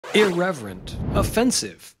irreverent,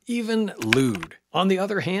 offensive, even lewd. On the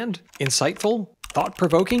other hand, insightful,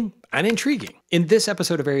 thought-provoking, and intriguing. In this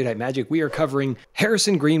episode of Erudite Magic, we are covering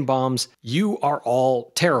Harrison Greenbaum's You Are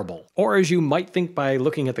All Terrible, or as you might think by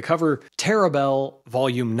looking at the cover, Taribell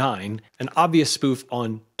Volume 9, an obvious spoof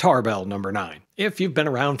on Taribell number 9. If you've been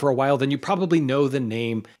around for a while, then you probably know the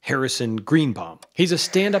name Harrison Greenbaum. He's a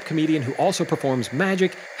stand-up comedian who also performs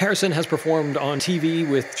magic. Harrison has performed on TV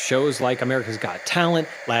with shows like America's Got Talent,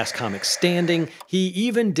 Last Comic Standing. He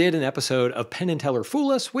even did an episode of Penn and Teller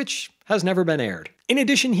Fool Us, which has never been aired. In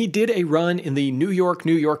addition, he did a run in the New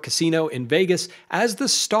York Casino in Vegas as the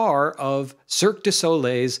star of Cirque du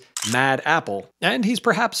Soleil's Mad Apple, and he's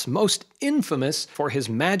perhaps most infamous for his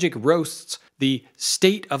magic roasts, the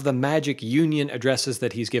State of the Magic Union addresses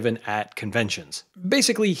that he's given at conventions.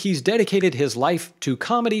 Basically, he's dedicated his life to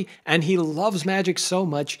comedy, and he loves magic so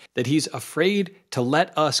much that he's afraid to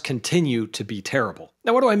let us continue to be terrible.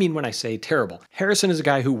 Now, what do I mean when I say terrible? Harrison is a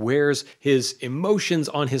guy who wears his emotions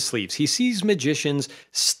on his sleeves. He sees magicians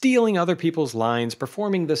stealing other people's lines,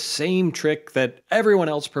 performing the same trick that everyone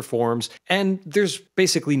else performs, and there's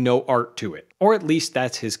basically no art to it. Or at least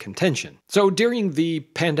that's his contention. So during the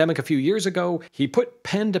pandemic a few years ago, he put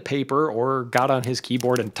pen to paper or got on his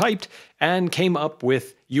keyboard and typed and came up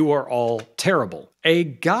with You Are All Terrible, a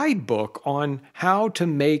guidebook on how to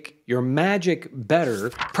make your magic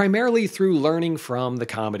better, primarily through learning from the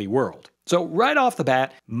comedy world. So right off the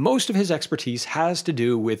bat, most of his expertise has to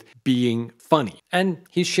do with being funny. And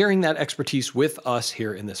he's sharing that expertise with us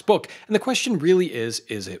here in this book. And the question really is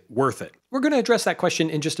it worth it? We're going to address that question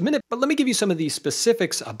in just a minute, but let me give you some of the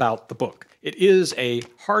specifics about the book. It is a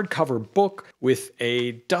hardcover book with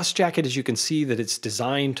a dust jacket, as you can see that it's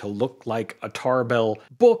designed to look like a Taribell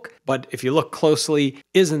book, but if you look closely,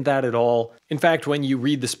 isn't that at all. In fact, when you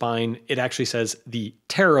read the spine, it actually says the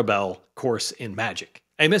Taribell Course in Magic.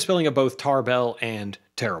 A misspelling of both Taribell and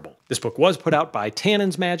terrible. This book was put out by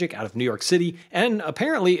Tannen's Magic out of New York City, and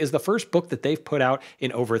apparently is the first book that they've put out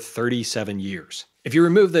in over 37 years. If you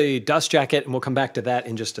remove the dust jacket, and we'll come back to that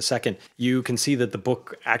in just a second, you can see that the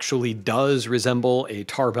book actually does resemble a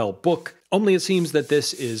Taribell book, only it seems that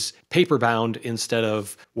this is paper-bound instead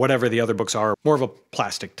of whatever the other books are, more of a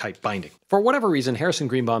plastic-type binding. For whatever reason, Harrison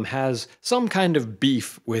Greenbaum has some kind of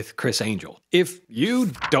beef with Criss Angel. If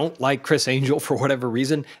you don't like Criss Angel for whatever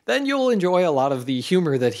reason, then you'll enjoy a lot of the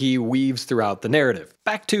humor that he weaves throughout the narrative.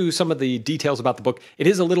 Back to some of the details about the book. It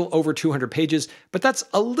is a little over 200 pages, but that's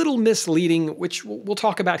a little misleading, which we'll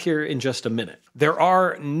talk about here in just a minute. There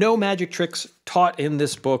are no magic tricks taught in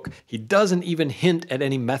this book. He doesn't even hint at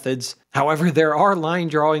any methods. However, there are line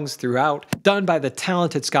drawings throughout, done by the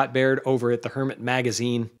talented Scott Baird over at The Hermit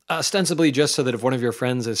magazine, ostensibly just so that if one of your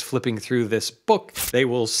friends is flipping through this book, they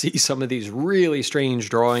will see some of these really strange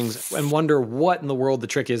drawings and wonder what in the world the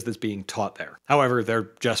trick is that's being taught there. However,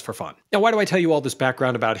 they're just for fun. Now, why do I tell you all this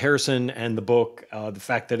background about Harrison and the book, the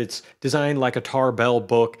fact that it's designed like a Taribell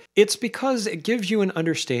book? It's because it gives you an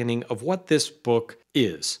understanding of what this book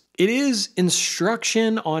is. It is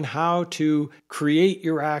instruction on how to create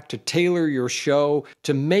your act, to tailor your show,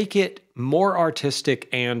 to make it more artistic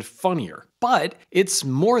and funnier. But it's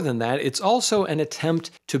more than that. It's also an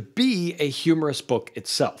attempt to be a humorous book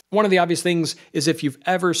itself. One of the obvious things is if you've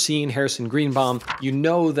ever seen Harrison Greenbaum, you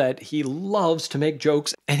know that he loves to make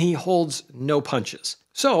jokes and he holds no punches.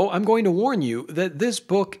 So I'm going to warn you that this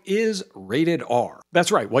book is rated R.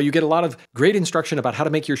 That's right, while you get a lot of great instruction about how to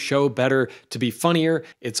make your show better, to be funnier,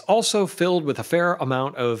 it's also filled with a fair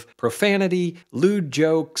amount of profanity, lewd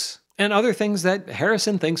jokes, and other things that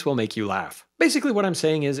Harrison thinks will make you laugh. Basically what I'm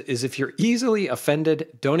saying is if you're easily offended,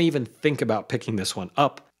 don't even think about picking this one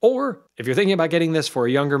up. Or if you're thinking about getting this for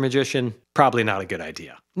a younger magician, probably not a good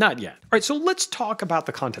idea. Not yet. All right, so let's talk about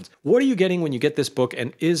the contents. What are you getting when you get this book,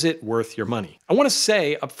 and is it worth your money? I want to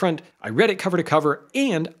say up front, I read it cover to cover,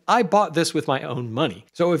 and I bought this with my own money.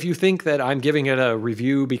 So if you think that I'm giving it a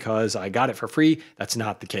review because I got it for free, that's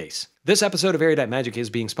not the case. This episode of Erudite Magic is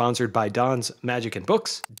being sponsored by Don's Magic and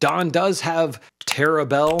Books. Don does have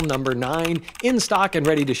Taribell number 9 in stock and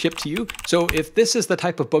ready to ship to you. So if this is the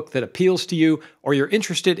type of book that appeals to you, or you're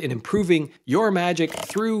interested in improving your magic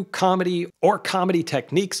through comedy or comedy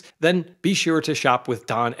techniques, then be sure to shop with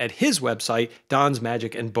Don at his website,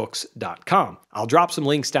 donsmagicandbooks.com. I'll drop some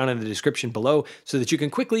links down in the description below so that you can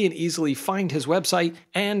quickly and easily find his website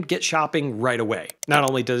and get shopping right away. Not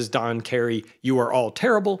only does Don carry You Are All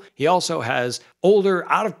Terrible, he also has older,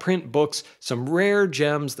 out-of-print books, some rare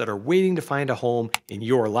gems that are waiting to find a home in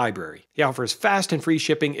your library. He offers fast and free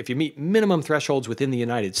shipping if you meet minimum thresholds within the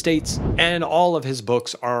United States, and all of his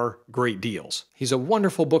books are great deals. He's a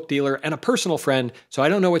wonderful book dealer and a personal friend, so I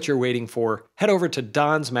don't know what you're waiting for. Head over to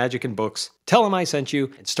Don's Magic and Books, tell him I sent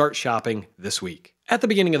you, and start shopping this week. At the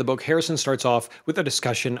beginning of the book, Harrison starts off with a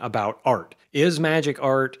discussion about art. Is magic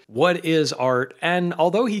art? What is art? And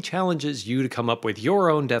although he challenges you to come up with your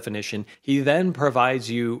own definition, he then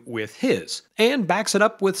provides you with his, and backs it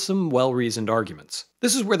up with some well-reasoned arguments.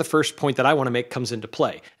 This is where the first point that I want to make comes into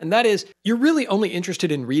play, and that is, you're really only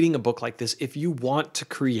interested in reading a book like this if you want to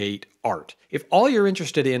create art. If all you're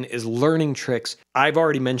interested in is learning tricks, I've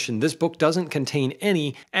already mentioned this book doesn't contain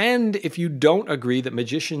any, and if you don't agree that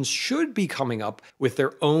magicians should be coming up with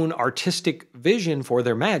their own artistic vision for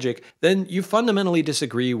their magic, then you fundamentally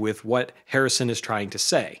disagree with what Harrison is trying to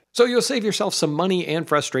say. So you'll save yourself some money and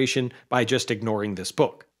frustration by just ignoring this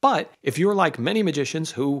book. But if you're like many magicians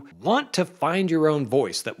who want to find your own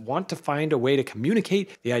voice, that want to find a way to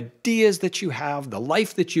communicate the ideas that you have, the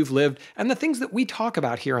life that you've lived, and the things that we talk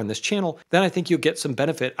about here on this channel, then I think you'll get some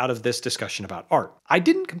benefit out of this discussion about art. I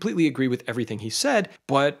didn't completely agree with everything he said,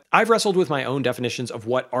 but I've wrestled with my own definitions of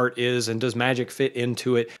what art is and does magic fit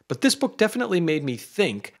into it. But this book definitely made me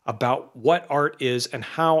think about what art is and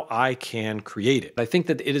how I can create it. I think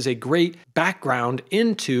that it is a great background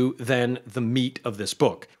into then the meat of this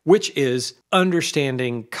book, which is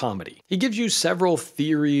understanding comedy. He gives you several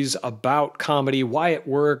theories about comedy, why it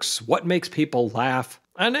works, what makes people laugh,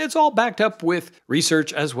 and it's all backed up with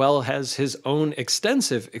research as well as his own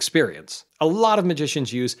extensive experience. A lot of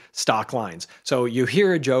magicians use stock lines. So you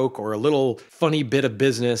hear a joke or a little funny bit of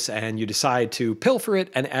business and you decide to pilfer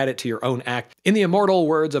it and add it to your own act. In the immortal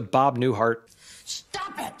words of Bob Newhart,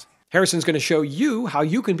 "Stop it!" Harrison's going to show you how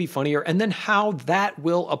you can be funnier and then how that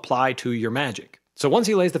will apply to your magic. So once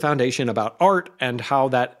he lays the foundation about art and how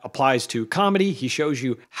that applies to comedy, he shows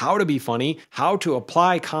you how to be funny, how to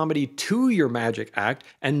apply comedy to your magic act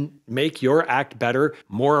and make your act better,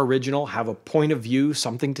 more original, have a point of view,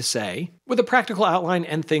 something to say, with a practical outline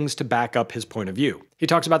and things to back up his point of view. He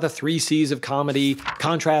talks about the 3 C's of comedy: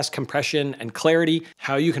 contrast, compression, and clarity,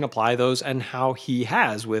 how you can apply those, and how he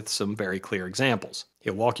has with some very clear examples.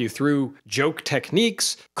 He'll walk you through joke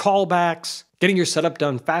techniques, callbacks, getting your setup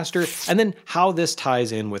done faster, and then how this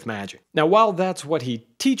ties in with magic. Now, while that's what he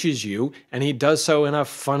teaches you, and he does so in a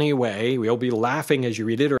funny way, you'll be laughing as you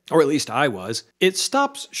read it, or at least I was, it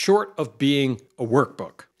stops short of being a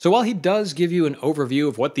workbook. So while he does give you an overview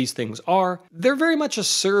of what these things are, they're very much a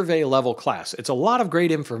survey level class. It's a lot of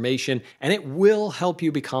great information, and it will help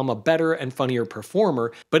you become a better and funnier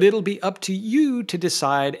performer, but it'll be up to you to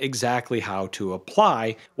decide exactly how to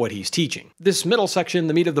apply what he's teaching. This middle section,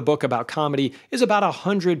 the meat of the book about comedy, is about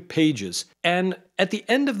 100 pages, and at the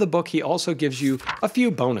end of the book, he also gives you a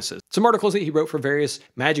few bonuses. Some articles that he wrote for various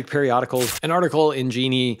magic periodicals, an article in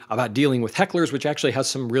Genie about dealing with hecklers, which actually has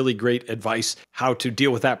some really great advice how to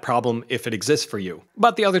deal with that problem if it exists for you.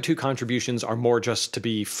 But the other 2 contributions are more just to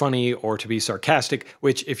be funny or to be sarcastic,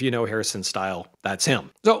 which if you know Harrison's style, that's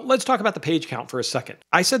him. So let's talk about the page count for a second.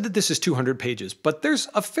 I said that this is 200 pages, but there's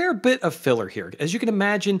a fair bit of filler here. As you can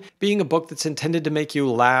imagine, being a book that's intended to make you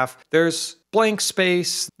laugh, there's blank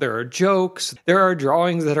space, there are jokes, there are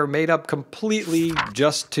drawings that are made up completely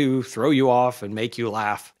just to throw you off and make you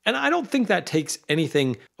laugh. And I don't think that takes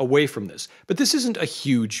anything away from this, but this isn't a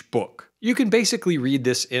huge book. You can basically read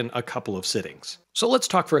this in a couple of sittings. So let's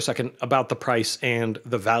talk for a second about the price and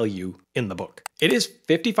the value in the book. It is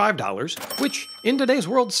 $55, which in today's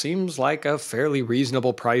world seems like a fairly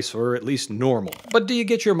reasonable price, or at least normal. But do you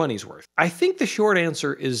get your money's worth? I think the short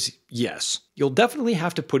answer is yes. You'll definitely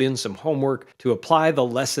have to put in some homework to apply the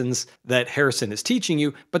lessons that Harrison is teaching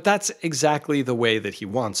you, but that's exactly the way that he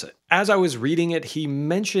wants it. As I was reading it, he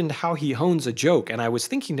mentioned how he hones a joke, and I was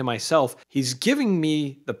thinking to myself, he's giving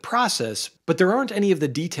me the process, but there aren't any of the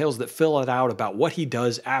details that fill it out about what he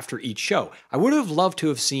does after each show. I would have loved to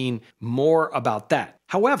have seen more about that.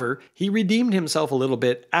 However, he redeemed himself a little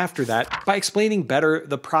bit after that by explaining better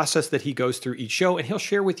the process that he goes through each show, and he'll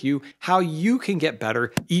share with you how you can get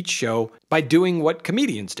better each show by doing what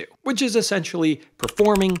comedians do, which is essentially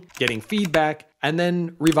performing, getting feedback, and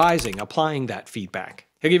then revising, applying that feedback.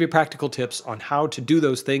 He'll give you practical tips on how to do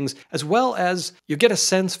those things, as well as you get a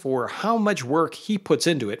sense for how much work he puts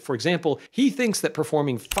into it. For example, he thinks that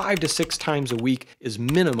performing 5 to 6 times a week is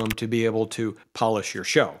minimum to be able to polish your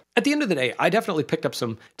show. At the end of the day, I definitely picked up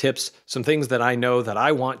some tips, some things that I know that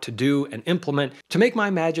I want to do and implement to make my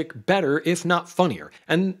magic better, if not funnier.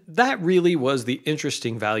 And that really was the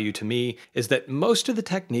interesting value to me, is that most of the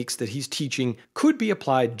techniques that he's teaching could be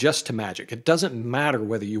applied just to magic. It doesn't matter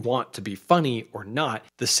whether you want to be funny or not.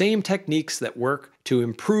 The same techniques that work to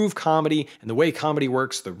improve comedy and the way comedy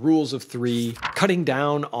works, the rules of three, cutting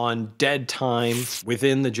down on dead time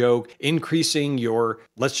within the joke, increasing your,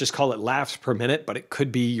 let's just call it laughs per minute, but it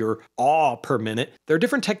could be your awe per minute. There are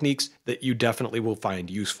different techniques that you definitely will find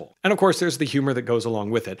useful. And of course, there's the humor that goes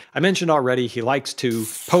along with it. I mentioned already, he likes to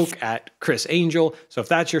poke at Criss Angel, so if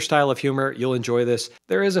that's your style of humor, you'll enjoy this.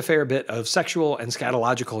 There is a fair bit of sexual and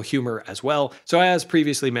scatological humor as well. So as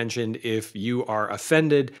previously mentioned, if you are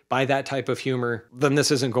offended by that type of humor, then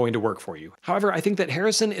this isn't going to work for you. However, I think that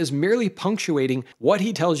Harrison is merely punctuating what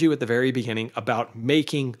he tells you at the very beginning about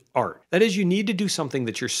making art. That is, you need to do something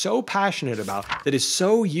that you're so passionate about, that is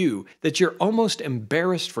so you, that you're almost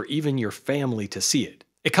embarrassed for even your family to see it.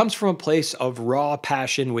 It comes from a place of raw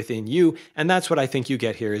passion within you, and that's what I think you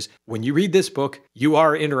get here is when you read this book, you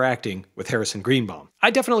are interacting with Harrison Greenbaum.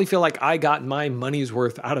 I definitely feel like I got my money's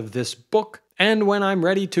worth out of this book, and when I'm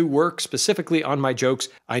ready to work specifically on my jokes,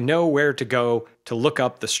 I know where to go to look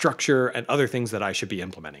up the structure and other things that I should be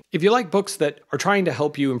implementing. If you like books that are trying to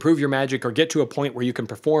help you improve your magic or get to a point where you can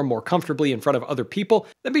perform more comfortably in front of other people,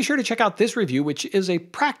 then be sure to check out this review, which is a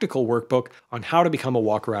practical workbook on how to become a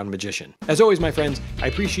walk-around magician. As always, my friends, I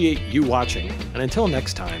appreciate you watching, and until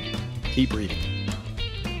next time, keep reading.